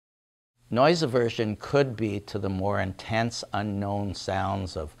Noise aversion could be to the more intense unknown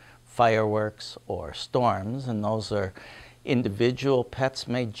sounds of fireworks or storms, and those are individual pets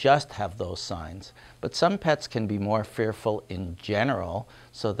may just have those signs. But some pets can be more fearful in general,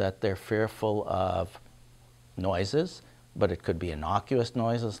 so that they're fearful of noises, but it could be innocuous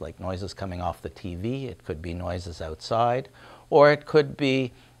noises like noises coming off the TV, it could be noises outside, or it could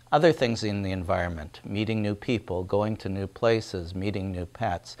be other things in the environment, meeting new people, going to new places, meeting new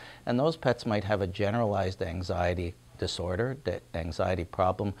pets. And those pets might have a generalized anxiety disorder, the anxiety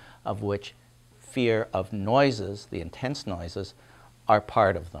problem, of which fear of noises, the intense noises, are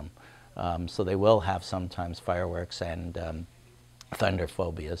part of them. So they will have sometimes fireworks and thunder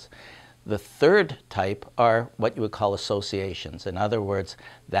phobias. The third type are what you would call associations. In other words,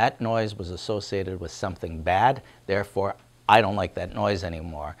 that noise was associated with something bad, therefore I don't like that noise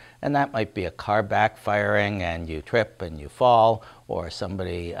anymore. And that might be a car backfiring and you trip and you fall, or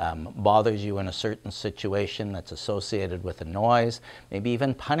somebody bothers you in a certain situation that's associated with a noise. Maybe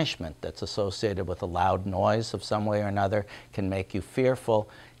even punishment that's associated with a loud noise of some way or another can make you fearful,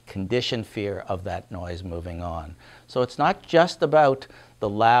 conditioned fear of that noise moving on. So it's not just about the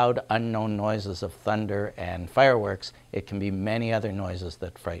loud, unknown noises of thunder and fireworks. It can be many other noises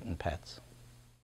that frighten pets.